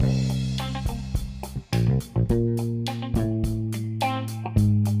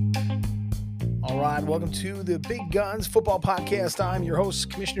Welcome to the Big Guns Football Podcast. I'm your host,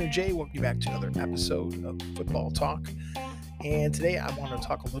 Commissioner Jay. Welcome you back to another episode of Football Talk. And today I want to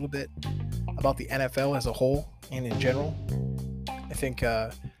talk a little bit about the NFL as a whole and in general. I think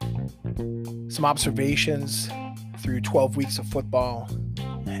some observations through 12 weeks of football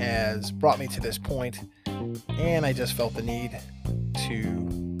has brought me to this point, and I just felt the need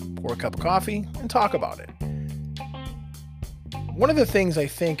to pour a cup of coffee and talk about it. One of the things I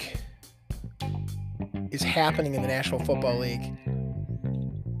think is happening in the National Football League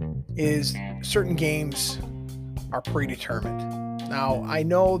is certain games are predetermined. Now, I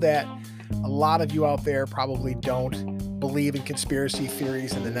know that a lot of you out there probably don't believe in conspiracy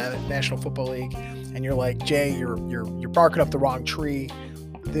theories in the National Football League, and you're like, Jay, you're barking up the wrong tree.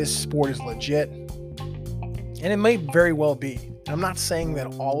 This sport is legit, and it may very well be. I'm not saying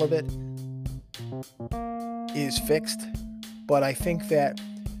that all of it is fixed, but I think that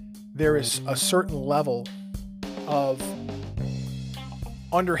there is a certain level of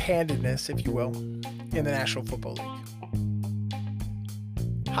underhandedness, if you will, in the National Football League.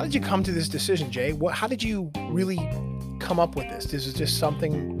 How did you come to this decision, Jay? How did you really come up with this? This is just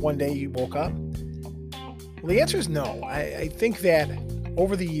something one day you woke up? Well, the answer is no. I think that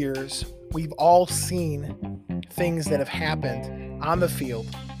over the years, we've all seen things that have happened on the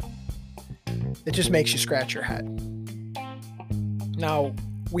field that just makes you scratch your head. Now,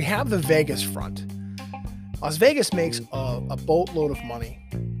 we have the Vegas front. Las Vegas makes a boatload of money,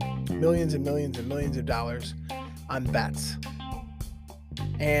 millions and millions and millions of dollars on bets.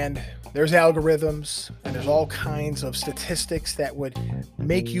 And there's algorithms and there's all kinds of statistics that would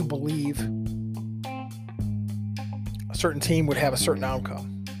make you believe a certain team would have a certain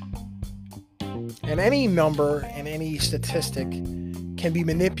outcome. And any number and any statistic can be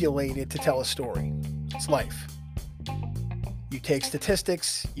manipulated to tell a story. It's life. You take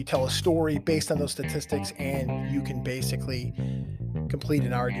statistics, you tell a story based on those statistics, and you can basically complete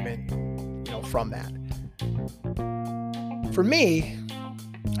an argument, from that. For me,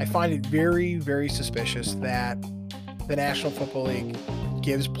 I find it very, very suspicious that the National Football League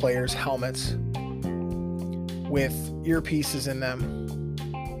gives players helmets with earpieces in them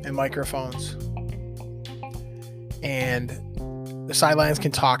and microphones, and the sidelines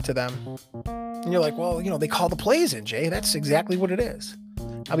can talk to them. And you're like, well, they call the plays in, Jay. That's exactly what it is.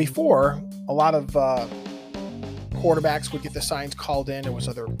 Now, before, a lot of quarterbacks would get the signs called in. It was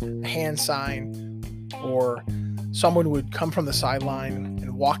either a hand sign or someone would come from the sideline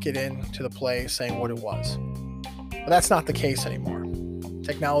and walk it in to the play saying what it was. But that's not the case anymore.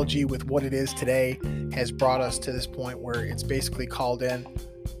 Technology with what it is today has brought us to this point where it's basically called in,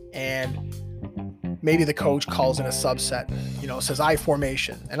 and maybe the coach calls in a subset, says I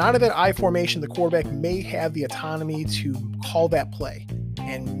formation. And out of that I formation, the quarterback may have the autonomy to call that play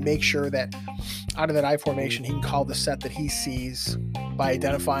and make sure that out of that I formation, he can call the set that he sees by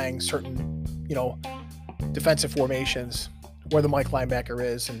identifying certain, defensive formations, where the Mike linebacker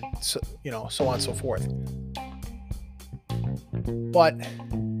is, and so on and so forth. But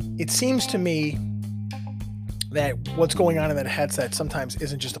it seems to me that what's going on in that headset sometimes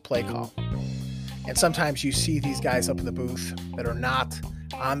isn't just a play call. And sometimes you see these guys up in the booth that are not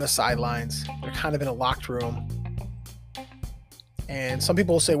on the sidelines. They're kind of in a locked room. And some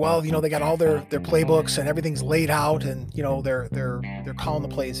people will say, well, they got all their playbooks and everything's laid out, and they're calling the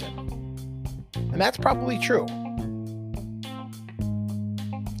plays in. And that's probably true.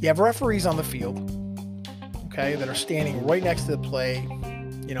 You have referees on the field, okay, that are standing right next to the play,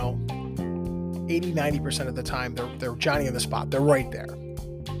 80-90% of the time. They're Johnny on the spot. They're right there.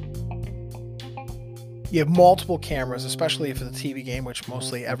 You have multiple cameras, especially if it's a TV game, which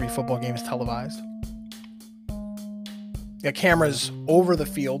mostly every football game is televised. You got cameras over the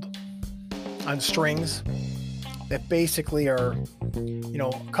field on strings that basically are,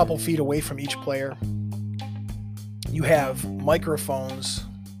 a couple feet away from each player. You have microphones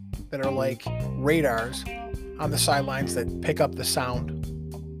that are like radars on the sidelines that pick up the sound.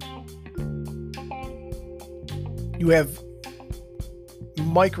 You have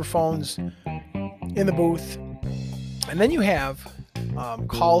microphones in the booth, and then you have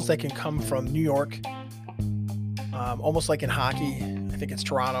calls that can come from New York, almost like in hockey. I think it's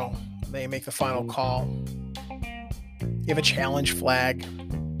Toronto. They make the final call. You have a challenge flag.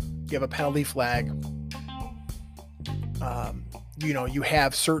 You have a penalty flag. You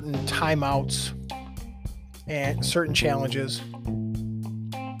have certain timeouts and certain challenges.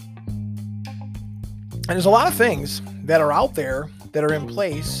 And there's a lot of things that are out there that are in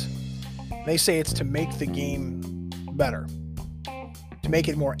place. They say it's to make the game better, to make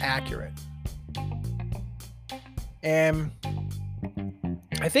it more accurate. And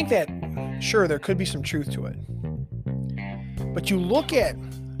I think that Sure, there could be some truth to it. But you look at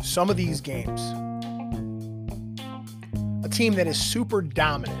some of these games, a team that is super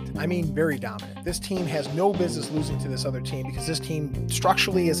dominant. I mean, very dominant. This team has no business losing to this other team because this team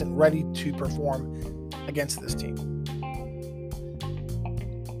structurally isn't ready to perform against this team.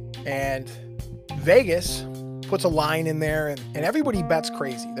 And Vegas puts a line in there and everybody bets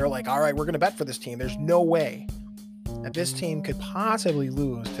crazy. They're like, all right, we're going to bet for this team. There's no way that this team could possibly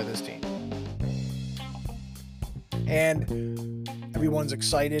lose to this team. And everyone's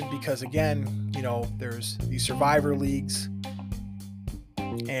excited because, again, you know, there's these survivor leagues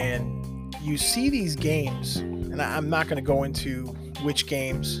and you see these games, and I'm not going to go into which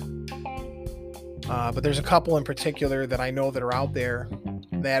games, but there's a couple in particular that I know that are out there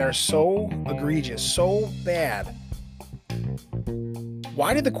that are so egregious, so bad.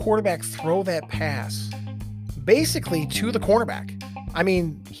 Why did the quarterback throw that pass basically to the cornerback? I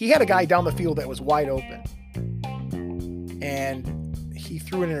mean, he had a guy down the field that was wide open and he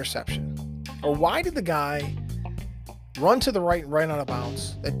threw an interception. Or why did the guy run to the right and right out of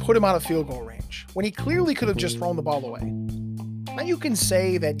bounds that put him out of field goal range when he clearly could have just thrown the ball away? Now you can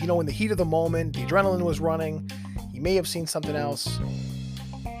say that, you know, in the heat of the moment, the adrenaline was running, he may have seen something else.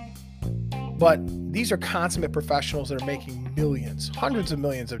 But these are consummate professionals that are making millions, hundreds of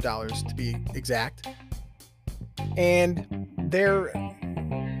millions of dollars to be exact. And they're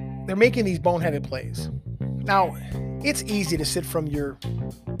making these boneheaded plays. Now, it's easy to sit from your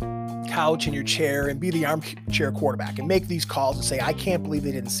couch in your chair and be the armchair quarterback and make these calls and say, I can't believe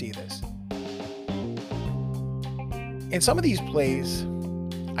they didn't see this. And some of these plays,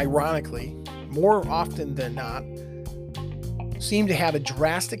 ironically, more often than not, seem to have a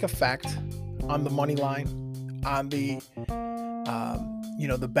drastic effect on the money line, on the,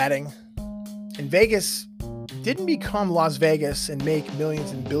 the betting. And Vegas didn't become Las Vegas and make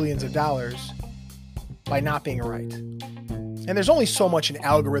millions and billions of dollars by not being right. And there's only so much an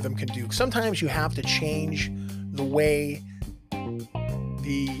algorithm can do. Sometimes you have to change the way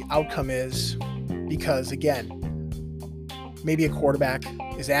the outcome is because, again, maybe a quarterback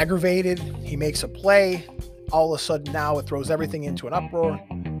is aggravated, he makes a play, all of a sudden now it throws everything into an uproar.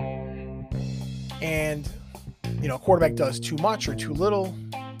 And, you know, a quarterback does too much or too little.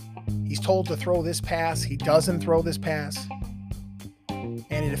 He's told to throw this pass, he doesn't throw this pass, and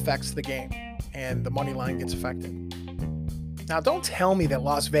it affects the game, and the money line gets affected. Now, don't tell me that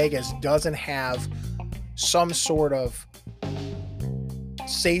Las Vegas doesn't have some sort of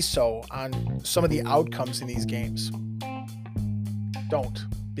say-so on some of the outcomes in these games. Don't,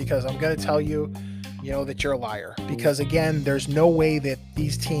 because I'm going to tell you, that you're a liar. Because, again, there's no way that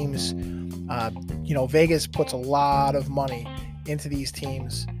these teams, Vegas puts a lot of money into these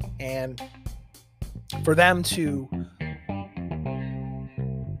teams, and for them to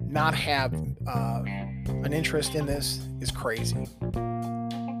not have an interest in this is crazy.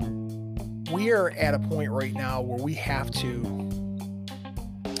 We are at a point right now where we have to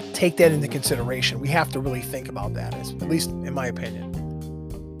take that into consideration. We have to really think about that, at least in my opinion.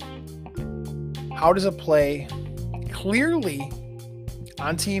 How does a play clearly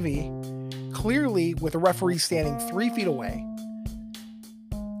on TV, clearly with a referee standing 3 feet away,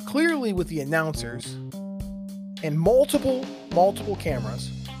 clearly with the announcers and multiple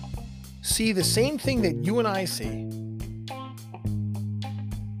cameras, see the same thing that you and I see,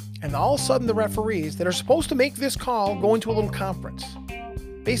 and all of a sudden the referees that are supposed to make this call go into a little conference,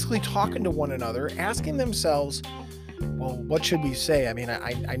 basically talking to one another, asking themselves, well, what should we say? I mean,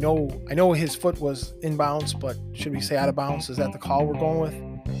 I know his foot was in bounds, but should we say out of bounds? Is that the call we're going with?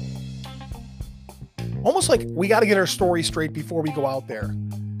 Almost like we got to get our story straight before we go out there.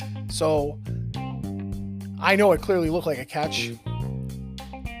 So I know it clearly looked like a catch,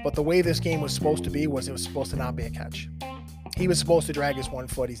 but the way this game was supposed to be was it was supposed to not be a catch. He was supposed to drag his 1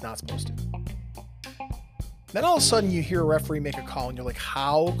 foot. He's not supposed to. Then all of a sudden you hear a referee make a call and you're like,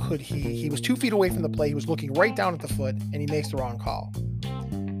 how could he? He was 2 feet away from the play. He was looking right down at the foot and he makes the wrong call.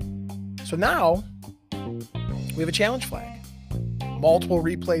 So now we have a challenge flag, multiple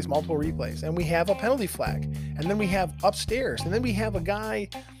replays, and we have a penalty flag. And then we have upstairs, and then we have a guy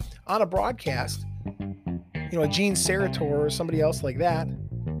on a broadcast, a Gene Sarator or somebody else like that,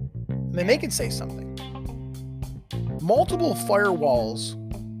 and then they can say something. Multiple firewalls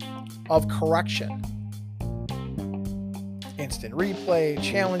of correction. Instant replay,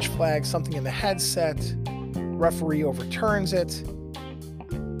 challenge flag, something in the headset, referee overturns it,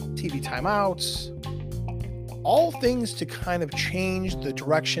 TV timeouts, all things to kind of change the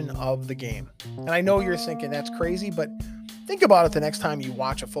direction of the game. And I know you're thinking that's crazy, but think about it the next time you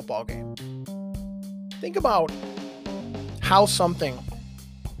watch a football game. Think about how something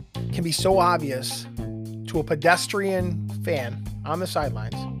can be so obvious to a pedestrian fan on the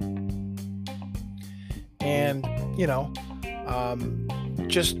sidelines. And,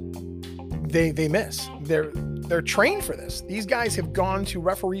 just they miss. They're trained for this. These guys have gone to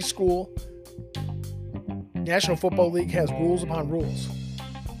referee school. National Football League has rules upon rules.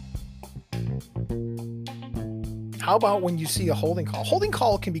 How about when you see a holding call? Holding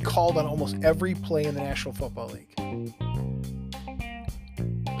call can be called on almost every play in the National Football League.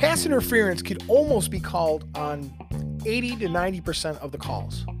 Pass interference could almost be called on 80 to 90% of the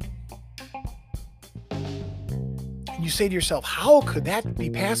calls. And you say to yourself, how could that be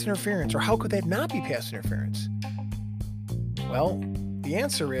pass interference, or how could that not be pass interference? Well, the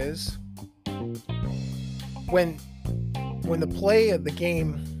answer is when the play of the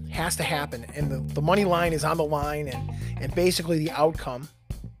game has to happen and the money line is on the line and basically the outcome,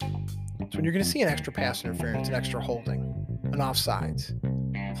 so when you're going to see an extra pass interference, an extra holding, an offsides.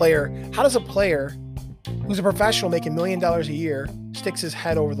 How does a player who's a professional making $1 million a year sticks his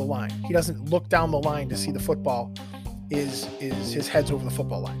head over the line? He doesn't look down the line to see the football. Is his head's over the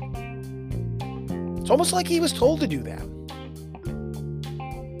football line. It's almost like he was told to do that.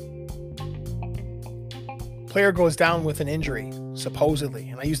 Player goes down with an injury, supposedly,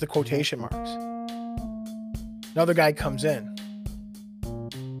 and I use the quotation marks. Another guy comes in.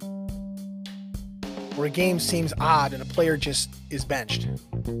 Where a game seems odd and a player just is benched.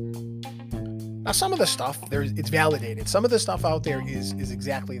 Now, some of the stuff it's validated. Some of the stuff out there is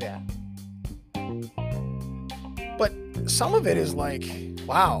exactly that. But some of it is like,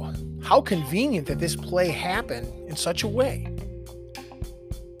 wow, how convenient that this play happened in such a way.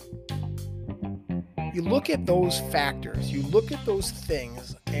 You look at those factors, you look at those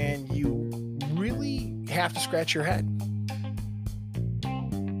things, and you really have to scratch your head.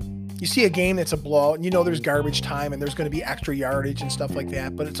 You see a game that's a blowout, and there's garbage time and there's going to be extra yardage and stuff like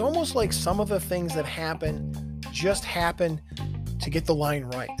that, but it's almost like some of the things that happen just happen to get the line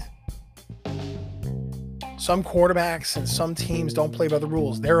right. Some quarterbacks and some teams don't play by the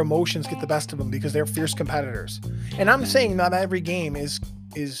rules. Their emotions get the best of them because they're fierce competitors. And I'm saying not every game is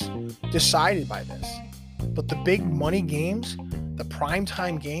decided by this, but the big money games, the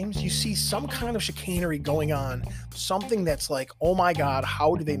primetime games, you see some kind of chicanery going on, something that's like, oh my God,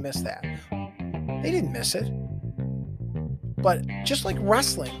 how did they miss that? They didn't miss it. But just like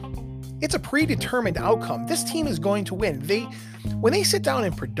wrestling, it's a predetermined outcome. This team is going to win. When they sit down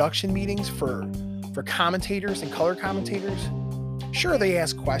in production meetings for commentators and color commentators, sure, they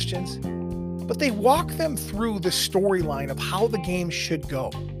ask questions, but they walk them through the storyline of how the game should go.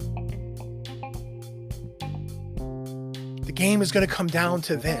 The game is going to come down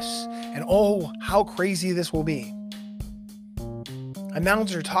to this, and oh, how crazy this will be.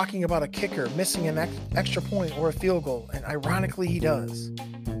 Announcer talking about a kicker missing an extra point or a field goal, and ironically he does.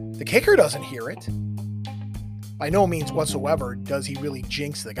 The kicker doesn't hear it. By no means whatsoever does he really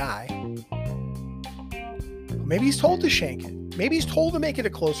jinx the guy. Maybe he's told to shank it. Maybe he's told to make it a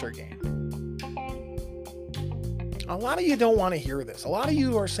closer game. A lot of you don't want to hear this. A lot of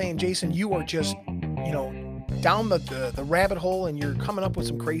you are saying, Jason, you are just, down the rabbit hole and you're coming up with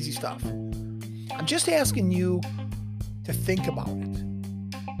some crazy stuff. I'm just asking you to think about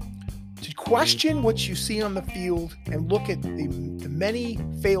it. To question what you see on the field and look at the many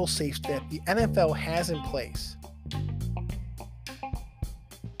fail-safes that the NFL has in place.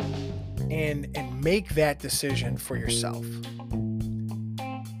 And make that decision for yourself.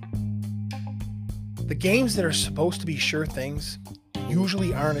 The games that are supposed to be sure things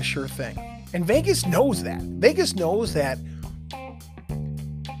usually aren't a sure thing. And Vegas knows that. Vegas knows that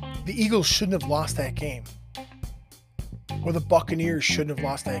the Eagles shouldn't have lost that game. Or the Buccaneers shouldn't have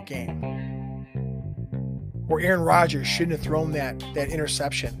lost that game. Or Aaron Rodgers shouldn't have thrown that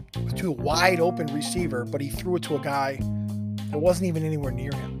interception to a wide open receiver, but he threw it to a guy that wasn't even anywhere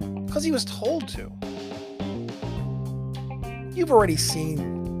near him. Because he was told to. You've already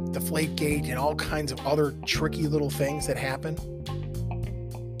seen Deflategate and all kinds of other tricky little things that happen.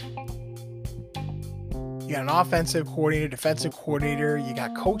 You got an offensive coordinator, defensive coordinator, you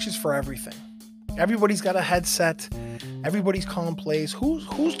got coaches for everything. Everybody's got a headset. Everybody's calling plays.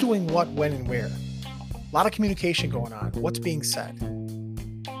 Who's doing what, when, and where? A lot of communication going on. What's being said?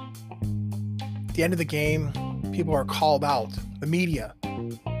 At the end of the game, people are called out. The media.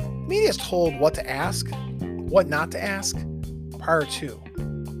 The media is told what to ask, what not to ask prior to.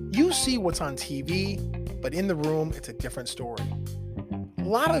 You see what's on TV, but in the room, it's a different story. A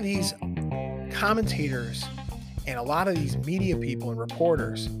lot of these commentators and a lot of these media people and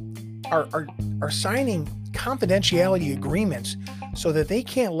reporters are signing confidentiality agreements so that they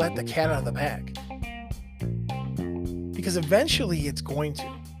can't let the cat out of the bag. Because eventually it's going to.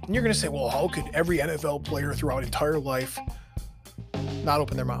 And you're going to say, well, how could every NFL player throughout entire life not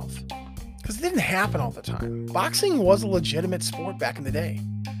open their mouth? Because it didn't happen all the time. Boxing was a legitimate sport back in the day.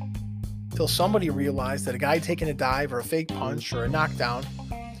 Until somebody realized that a guy taking a dive or a fake punch or a knockdown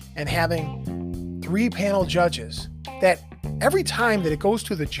and having 3 panel judges, that every time that it goes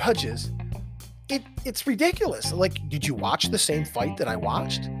to the judges, it's ridiculous. Like, did you watch the same fight that I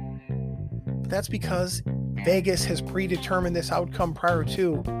watched? But that's because Vegas has predetermined this outcome prior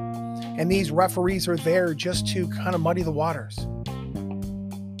to, and these referees are there just to kind of muddy the waters.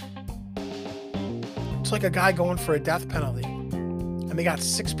 It's like a guy going for a death penalty, and they got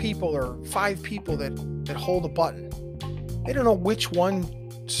 6 people or 5 people that hold a button. They don't know which one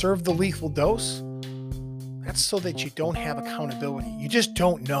served the lethal dose. That's so that you don't have accountability. You just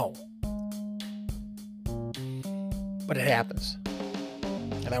don't know. But it happens.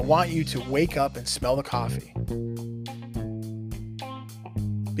 And I want you to wake up and smell the coffee.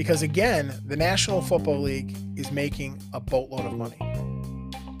 Because again, the National Football League is making a boatload of money.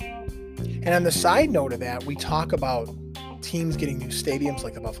 And on the side note of that, we talk about teams getting new stadiums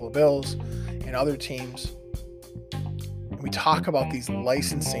like the Buffalo Bills and other teams. And we talk about these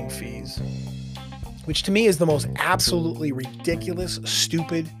licensing fees, which to me is the most absolutely ridiculous,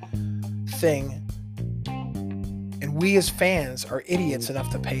 stupid thing. And we as fans are idiots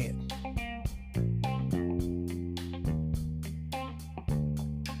enough to pay it.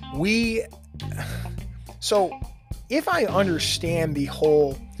 So if I understand the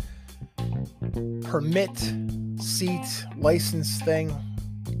whole permit seat license thing,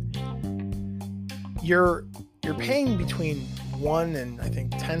 you're paying between $1,000 and I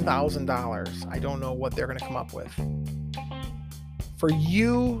think $10,000. I don't know what they're going to come up with for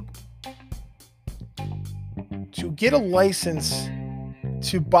you to get a license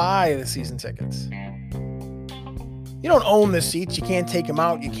to buy the season tickets. You don't own the seats. You can't take them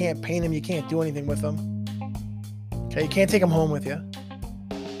out. You can't paint them. You can't do anything with them. Okay, you can't take them home with you.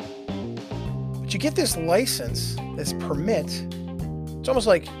 But you get this license, this permit. It's almost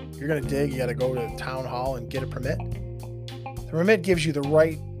like you're going to dig. You got to go to town hall and get a permit. The permit gives you the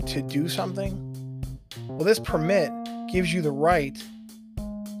right to do something. Well, this permit gives you the right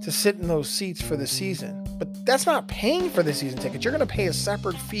to sit in those seats for the season. But that's not paying for the season tickets. You're going to pay a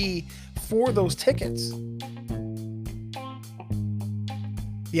separate fee for those tickets.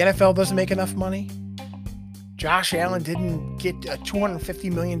 The NFL doesn't make enough money. Josh Allen didn't get a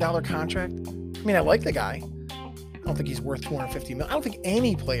 $250 million contract. I mean, I like the guy. I don't think he's worth $250 million. I don't think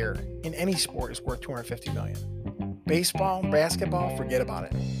any player in any sport is worth $250 million. Baseball, basketball, forget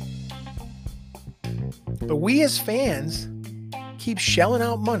about it. But we as fans keep shelling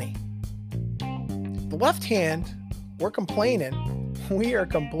out money. The left hand, we're complaining. We are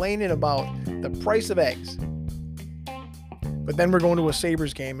complaining about the price of eggs. But then we're going to a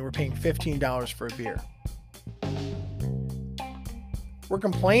Sabres game and we're paying $15 for a beer. We're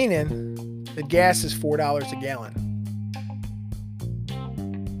complaining that gas is $4 a gallon.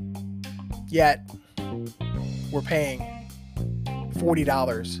 Yet, we're paying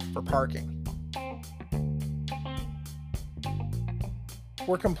 $40 for parking.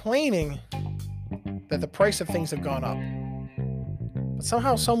 We're complaining that the price of things have gone up. But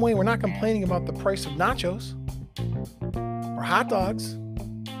somehow, some way, we're not complaining about the price of nachos or hot dogs.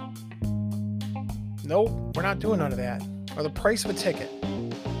 Nope, we're not doing none of that. Or the price of a ticket.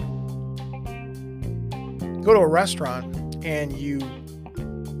 Go to a restaurant and you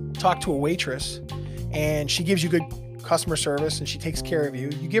talk to a waitress and she gives you good customer service and she takes care of you.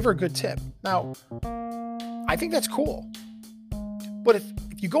 You give her a good tip. Now, I think that's cool. But if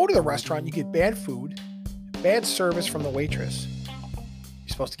you go to the restaurant, you get bad food, bad service from the waitress. You're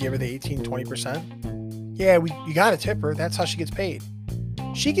supposed to give her the 18-20%. Yeah, you got to tip her. That's how she gets paid.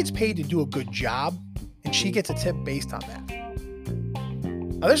 She gets paid to do a good job, and she gets a tip based on that.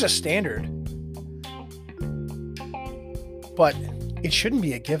 Now, there's a standard, but it shouldn't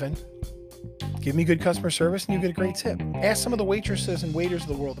be a given. Give me good customer service and you get a great tip. Ask some of the waitresses and waiters of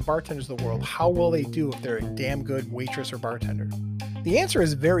the world, the bartenders of the world, how well they do if they're a damn good waitress or bartender. The answer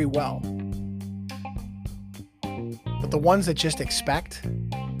is very well. But the ones that just expect,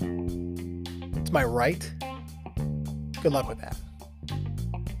 it's my right, good luck with that.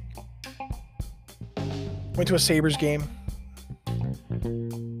 Went to a Sabres game,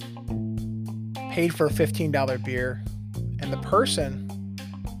 paid for a $15 beer, and the person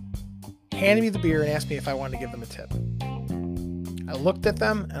handed me the beer and asked me if I wanted to give them a tip. I looked at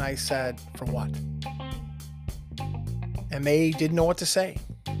them and I said, for what? And they didn't know what to say.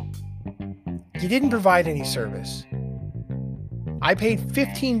 You didn't provide any service. I paid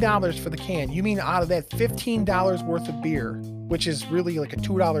 $15 for the can. You mean out of that $15 worth of beer, which is really like a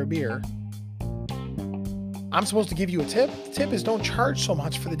 $2 beer, I'm supposed to give you a tip? The tip is don't charge so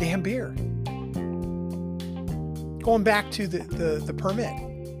much for the damn beer. Going back to the permit.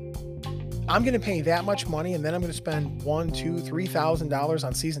 I'm going to pay that much money, and then I'm going to spend $1,000, $2,000, $3,000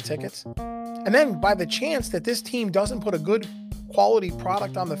 on season tickets. And then by the chance that this team doesn't put a good quality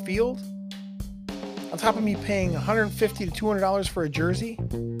product on the field, on top of me paying $150 to $200 for a jersey,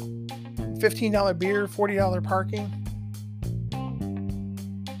 $15 beer, $40 parking,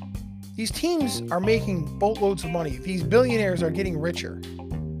 these teams are making boatloads of money. These billionaires are getting richer.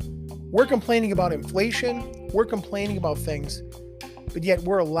 We're complaining about inflation. We're complaining about things, but yet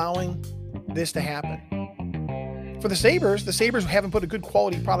we're allowing this to happen. For the Sabres haven't put a good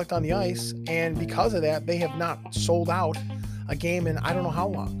quality product on the ice, and because of that, they have not sold out a game in I don't know how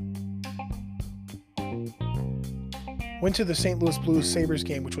long. Went to the St. Louis Blues Sabres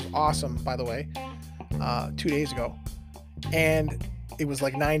game, which was awesome, by the way, 2 days ago. And it was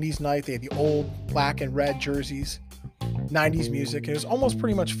like 90s night. They had the old black and red jerseys, 90s music. It was almost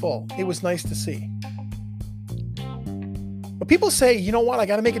pretty much full. It was nice to see. But people say, you know what? I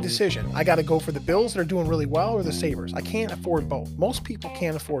got to make a decision. I got to go for the Bills that are doing really well or the Sabres. I can't afford both. Most people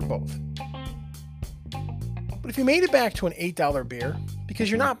can't afford both. But if you made it back to an $8 beer,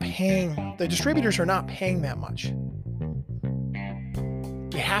 because you're not paying, the distributors are not paying that much.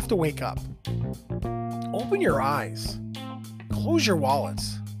 You have to wake up. Open your eyes. Close your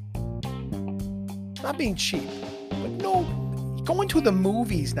wallets. It's not being cheap. But no, going to the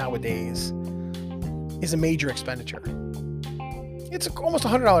movies nowadays is a major expenditure. It's almost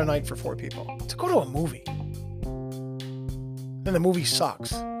 $100 a night for 4 people to go to a movie. Then the movie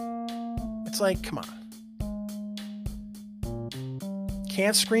sucks. It's like, come on.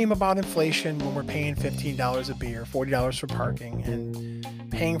 Can't scream about inflation when we're paying $15 a beer, $40 for parking,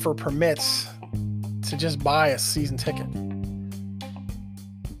 and paying for permits to just buy a season ticket.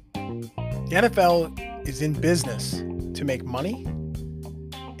 The NFL is in business to make money,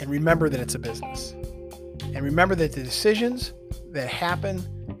 and remember that it's a business. And remember that the decisions that happen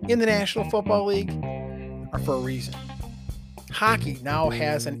in the National Football League are for a reason. Hockey now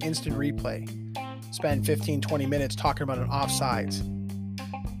has an instant replay. Spend 15, 20 minutes talking about an offsides.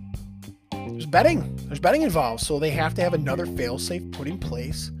 There's betting involved, so they have to have another fail-safe put in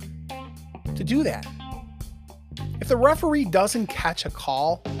place to do that. If the referee doesn't catch a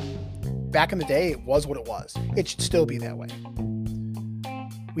call, back in the day, it was what it was. It should still be that way.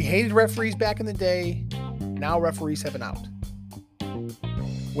 We hated referees back in the day. Now referees have an out.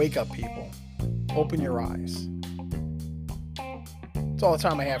 Wake up, people. Open your eyes. That's all the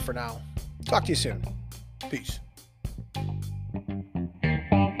time I have for now. Talk to you soon. Peace.